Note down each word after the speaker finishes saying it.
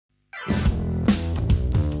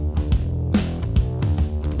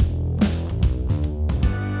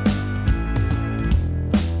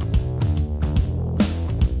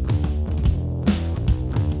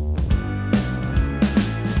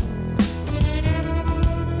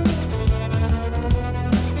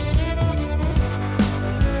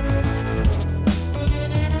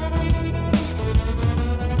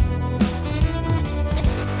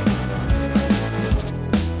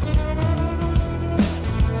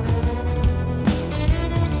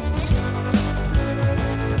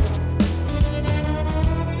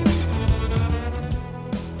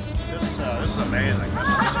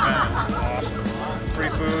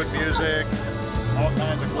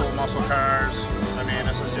I mean,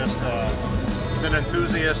 this is just it's an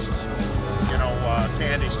enthusiast, you know,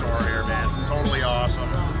 candy store here, man. Totally awesome.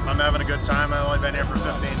 I'm having a good time. I've only been here for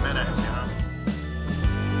 15 minutes, you know.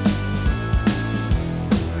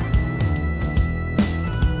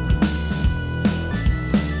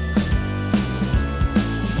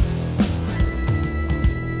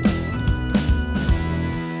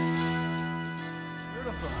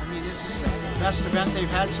 Best event they've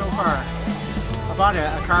had so far. I bought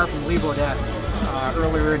a car from Lee Bodette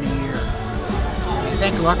earlier in the year. I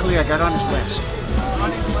think luckily I got on his list.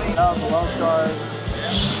 The love cars.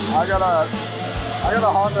 I got a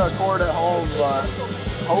Honda Accord at home, but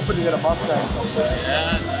hoping to get a Mustang someday.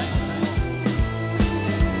 Yeah, nice.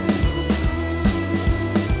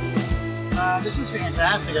 This is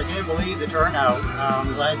fantastic. I can't believe the turnout.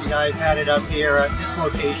 I'm glad you guys had it up here at this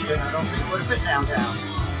location. I don't think it would have fit downtown.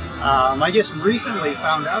 I just recently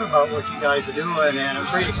found out about what you guys are doing, and I'm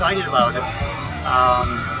pretty excited about it.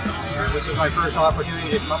 This is my first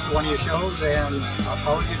opportunity to come up to one of your shows, and I'll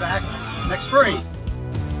probably be back next spring.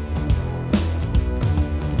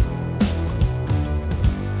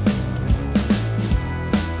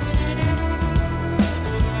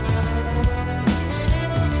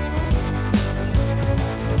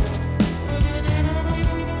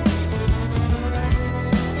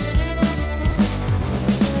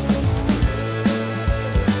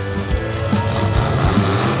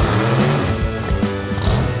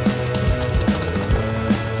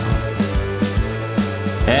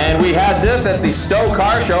 And we had this at the Stowe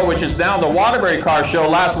Car Show, which is now the Waterbury Car Show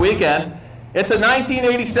last weekend. It's a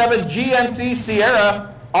 1987 GMC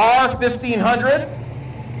Sierra R1500.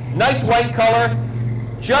 Nice white color,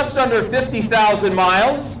 just under 50,000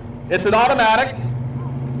 miles. It's an automatic.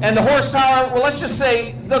 And the horsepower, well, let's just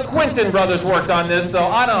say the Quintin brothers worked on this, so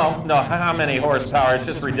I don't know how many horsepower. It's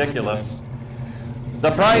just ridiculous.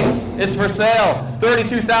 The price, it's for sale,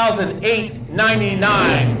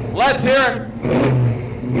 $32,899. Let's hear it.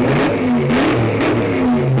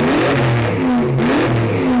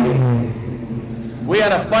 We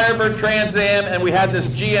had a Firebird Trans Am and we had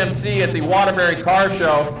this GMC at the Waterbury Car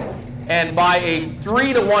Show, and by a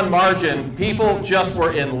 3-to-1 margin, people just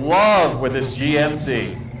were in love with this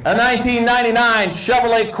GMC. A 1999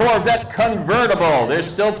 Chevrolet Corvette convertible. There's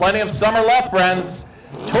still plenty of summer left, friends.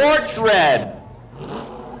 Torch red.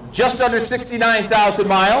 Just under 69,000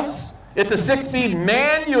 miles. It's a 6-speed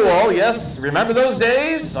manual. Yes, remember those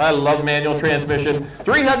days? I love manual transmission.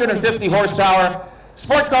 350 horsepower.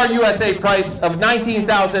 Sport Car USA price of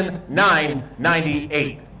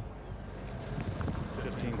 $19,998.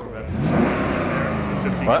 15 Corvettes.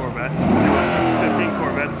 15 What? Corvettes. 15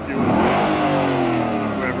 Corvettes doing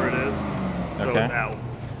wherever it is. So Okay. it's out.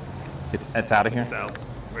 It's out of here? It's out.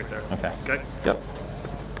 Right there. Okay. Okay. Yep.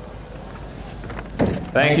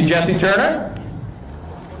 Thank you, Jesse Turner.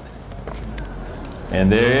 And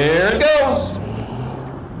there it goes.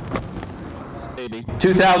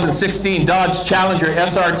 2016 Dodge Challenger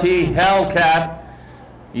SRT Hellcat.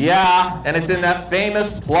 Yeah, and it's in that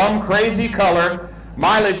famous plum crazy color.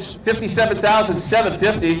 Mileage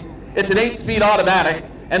 57,750. It's an 8-speed automatic,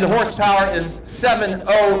 and the horsepower is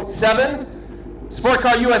 707. Sport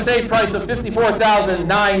Car USA price of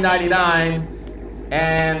 $54,999.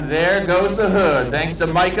 And there goes the hood, thanks to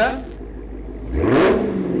Micah.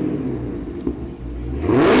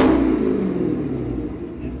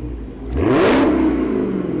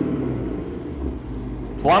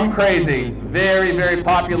 Plum crazy, very, very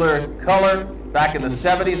popular color back in the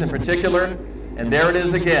 70s in particular. And there it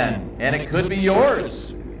is again, and it could be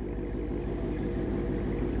yours.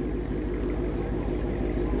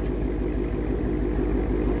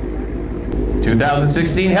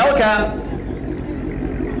 '16 Hellcat.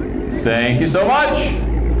 Thank you so much.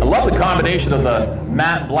 I love the combination of the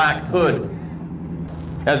matte black hood.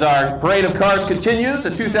 As our parade of cars continues,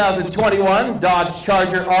 the 2021 Dodge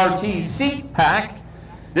Charger RT seat pack.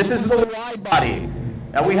 This is the wide body.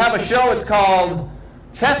 Now we have a show, it's called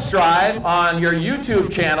Test Drive on your YouTube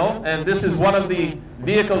channel, and this is one of the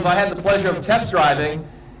vehicles I had the pleasure of test driving.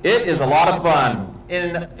 It is a lot of fun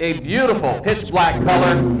in a beautiful pitch black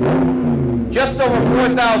color. Just over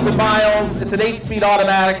 4,000 miles. It's an 8-speed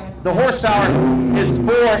automatic. The horsepower is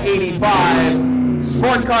 485.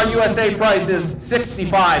 Sport Car USA price is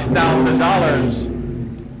 $65,000.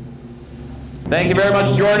 Thank you very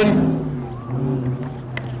much, Jordan.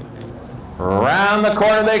 Around the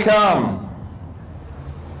corner they come.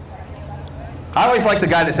 I always like the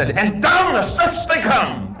guy that said, and down the stretch they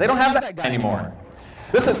come. They don't have that guy anymore.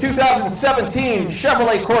 This is a 2017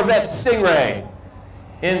 Chevrolet Corvette Stingray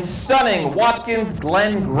in stunning Watkins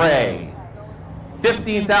Glen Gray.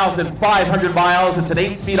 15,500 miles. It's an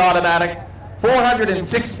 8-speed automatic.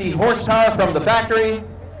 460 horsepower from the factory.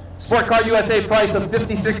 Sport Car USA price of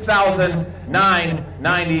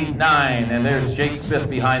 $56,999. And there's Jake Smith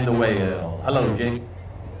behind the wheel. Hello, Jake.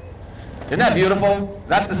 Isn't that beautiful?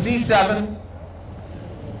 That's the C7.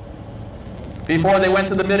 Before they went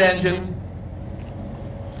to the mid-engine.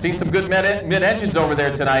 Seen some good mid-engines over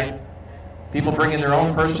there tonight. People bring in their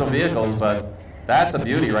own personal vehicles, but that's a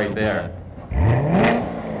beauty right there.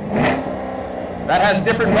 That has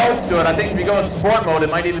different modes to it. I think if you go in sport mode,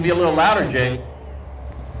 it might even be a little louder, Jake.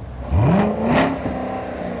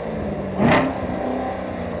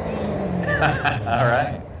 All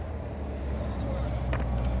right.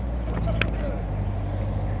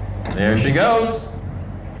 There she goes.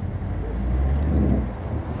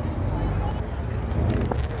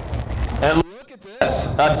 And look at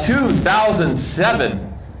this, a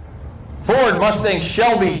 2007 Ford Mustang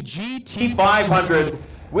Shelby GT500.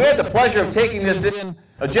 We had the pleasure of taking this in.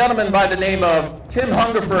 A gentleman by the name of Tim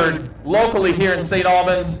Hungerford, locally here in St.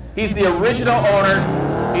 Albans. He's the original owner.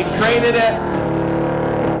 He traded it.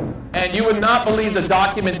 And you would not believe the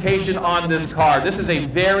documentation on this car. This is a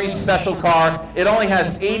very special car. It only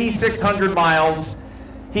has 8,600 miles.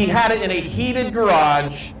 He had it in a heated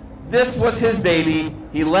garage. This was his baby.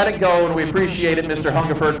 He let it go, and we appreciate it, Mr.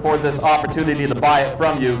 Hungerford, for this opportunity to buy it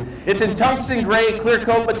from you. It's in tungsten gray, clear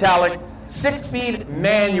coat metallic, 6-speed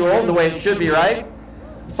manual, the way it should be, right?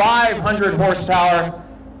 500 horsepower,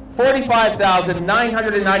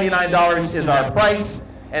 $45,999 is our price.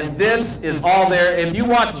 And this is all there. If you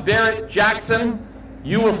watch Barrett Jackson,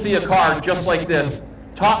 you will see a car just like this,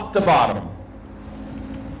 top to bottom.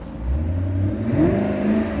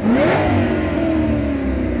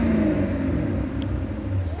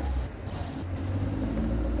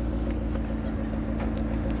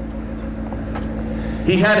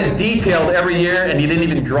 He had it detailed every year, and he didn't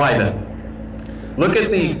even drive it. Look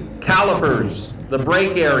at the calipers, the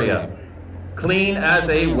brake area, clean as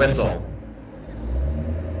a whistle.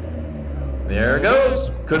 There it goes.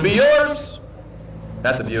 Could be yours.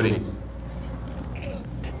 That's a beauty.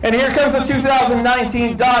 And here comes a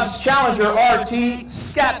 2019 Dodge Challenger RT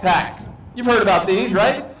Scat Pack. You've heard about these,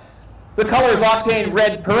 right? The color is octane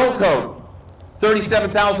red pearl coat.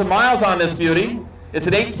 37,000 miles on this beauty. It's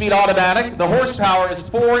an 8-speed automatic. The horsepower is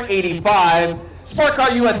 485. Sport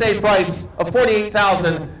Car USA price of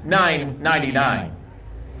 $48,999.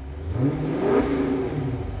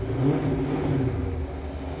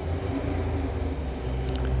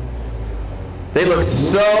 They look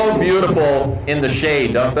so beautiful in the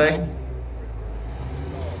shade, don't they?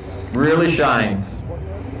 Really shines.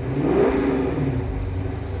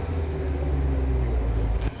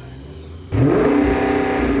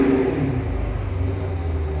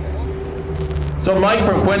 So Mike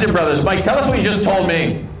from Quintin Brothers. Mike, tell us what you just told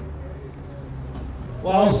me.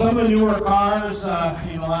 Well, some of the newer cars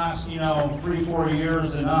in the last, 3-4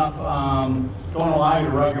 years and up don't allow you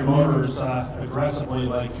to rub your motors aggressively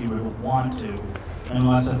like you would want to,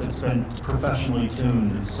 unless if it's been professionally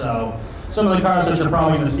tuned. So some of the cars that you're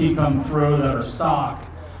probably going to see come through that are stock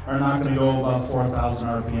are not going to go above 4,000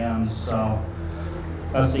 RPMs. So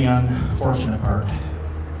that's the unfortunate part.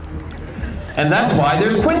 And that's why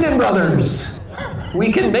there's Quintin Brothers.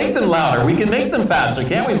 We can make them louder. We can make them faster,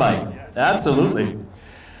 can't we, Mike? Absolutely.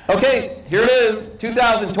 Okay, here it is,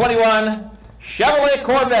 2021 Chevrolet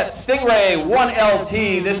Corvette Stingray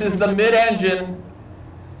 1LT. This is the mid-engine,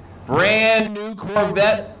 brand new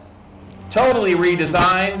Corvette, totally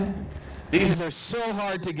redesigned. These are so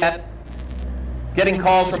hard to get. Getting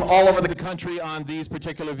calls from all over the country on these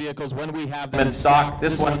particular vehicles when we have them in stock.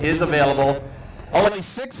 This one is available. Only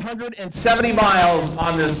 670 miles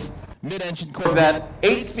on this mid-engine Corvette,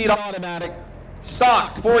 8-speed automatic,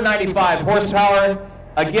 stock, 495 horsepower.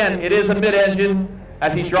 Again, it is a mid-engine.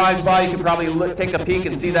 As he drives by, you can probably take a peek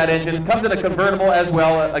and see that engine. Comes in a convertible as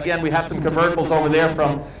well. Again, we have some convertibles over there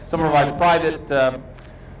from some of our private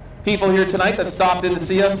people here tonight that stopped in to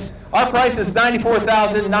see us. Our price is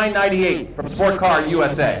 $94,998 from Sport Car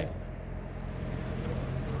USA.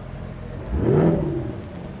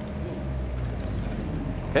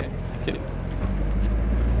 Okay, kidding.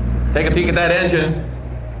 Take a peek at that engine.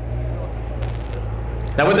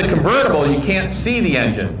 Now with the convertible, you can't see the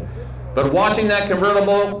engine, but watching that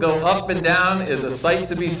convertible go up and down is a sight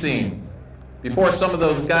to be seen. Before some of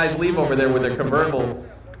those guys leave over there with their convertible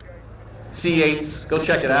C8s, go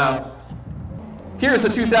check it out. Here's a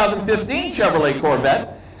 2015 Chevrolet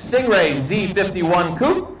Corvette Stingray Z51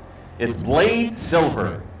 Coupe. It's blade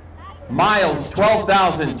silver. Miles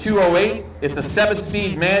 12,208. It's a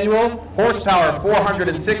 7-speed manual. Horsepower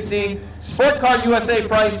 460. Sport Car USA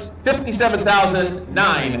price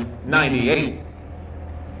 $57,998.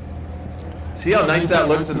 See how nice that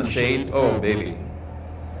looks in the shade? Oh, baby.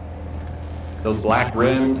 Those black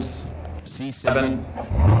rims. C7.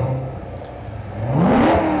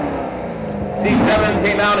 C7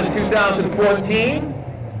 came out in 2014.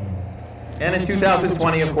 And in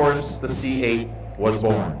 2020, of course, the C8 was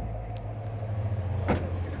born.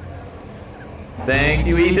 Thank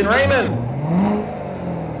you, Ethan Raymond.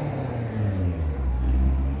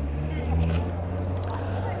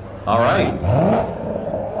 All right.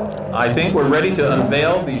 I think we're ready to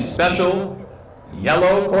unveil the special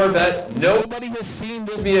yellow Corvette. Nobody has seen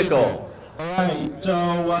this vehicle. All right,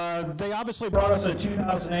 so they obviously brought us a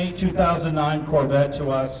 2008, 2009 Corvette to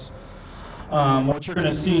us. What you're going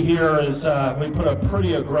to see here is we put a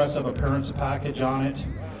pretty aggressive appearance package on it.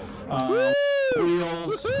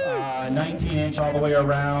 Wheels, 19-inch all the way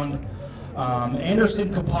around.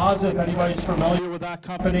 Anderson Composite, if anybody's familiar with that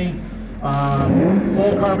company.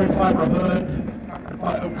 Full carbon fiber hood,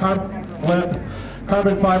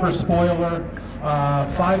 carbon fiber spoiler.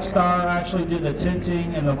 5-star actually did the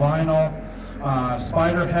tinting and the vinyl.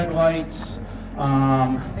 Spider headlights.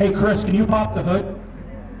 Hey Chris, can you pop the hood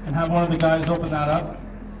and have one of the guys open that up?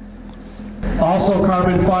 Also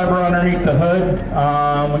carbon fiber underneath the hood.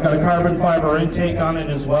 We got a carbon fiber intake on it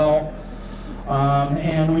as well.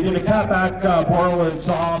 And we did a catback Borla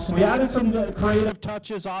exhaust. We added some creative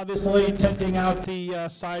touches, obviously, tinting out the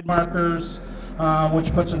side markers,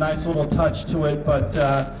 which puts a nice little touch to it. But,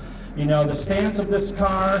 you know, the stance of this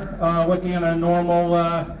car, looking at a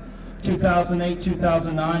normal 2008,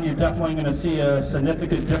 2009, you're definitely going to see a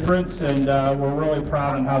significant difference, and we're really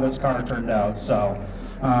proud on how this car turned out. So,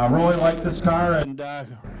 really like this car, and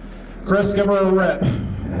Chris, give her a rip.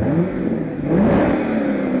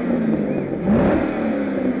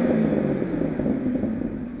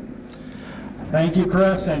 Thank you,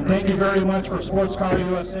 Chris, and thank you very much for Sports Car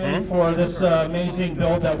USA for this amazing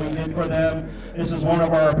build that we did for them. This is one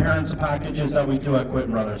of our appearance packages that we do at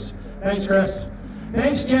Quintin Brothers. Thanks, Chris.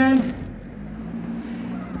 Thanks, Jen.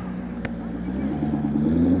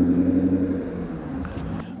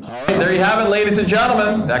 All right, there you have it, ladies and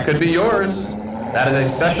gentlemen. That could be yours. That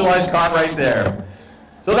is a specialized car right there.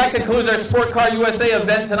 So that concludes our Sport Car USA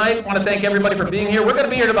event tonight. I want to thank everybody for being here. We're going to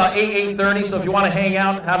be here at about 8:30, so if you want to hang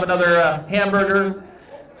out, have another hamburger,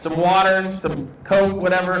 some water, some Coke,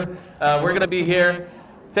 whatever, we're going to be here.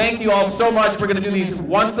 Thank you all so much. We're going to do these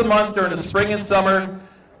once a month during the spring and summer.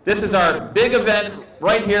 This is our big event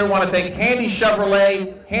right here. I want to thank Handy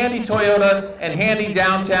Chevrolet, Handy Toyota, and Handy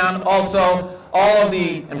Downtown. Also, all of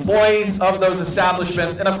the employees of those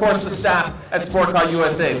establishments, and of course the staff at Sport Car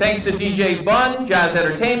USA. Thanks to DJ Bun, Jazz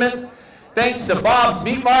Entertainment. Thanks to Bob's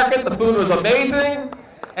Meat Market, the food was amazing.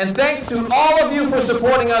 And thanks to all of you for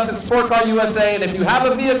supporting us at Sport Car USA. And if you have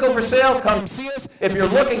a vehicle for sale, come see us. If you're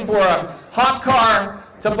looking for a hot car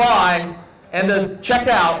to buy and to check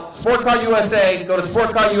out Sport Car USA, go to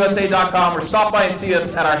sportcarusa.com or stop by and see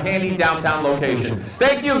us at our Handy Downtown location.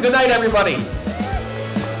 Thank you. Good night, everybody.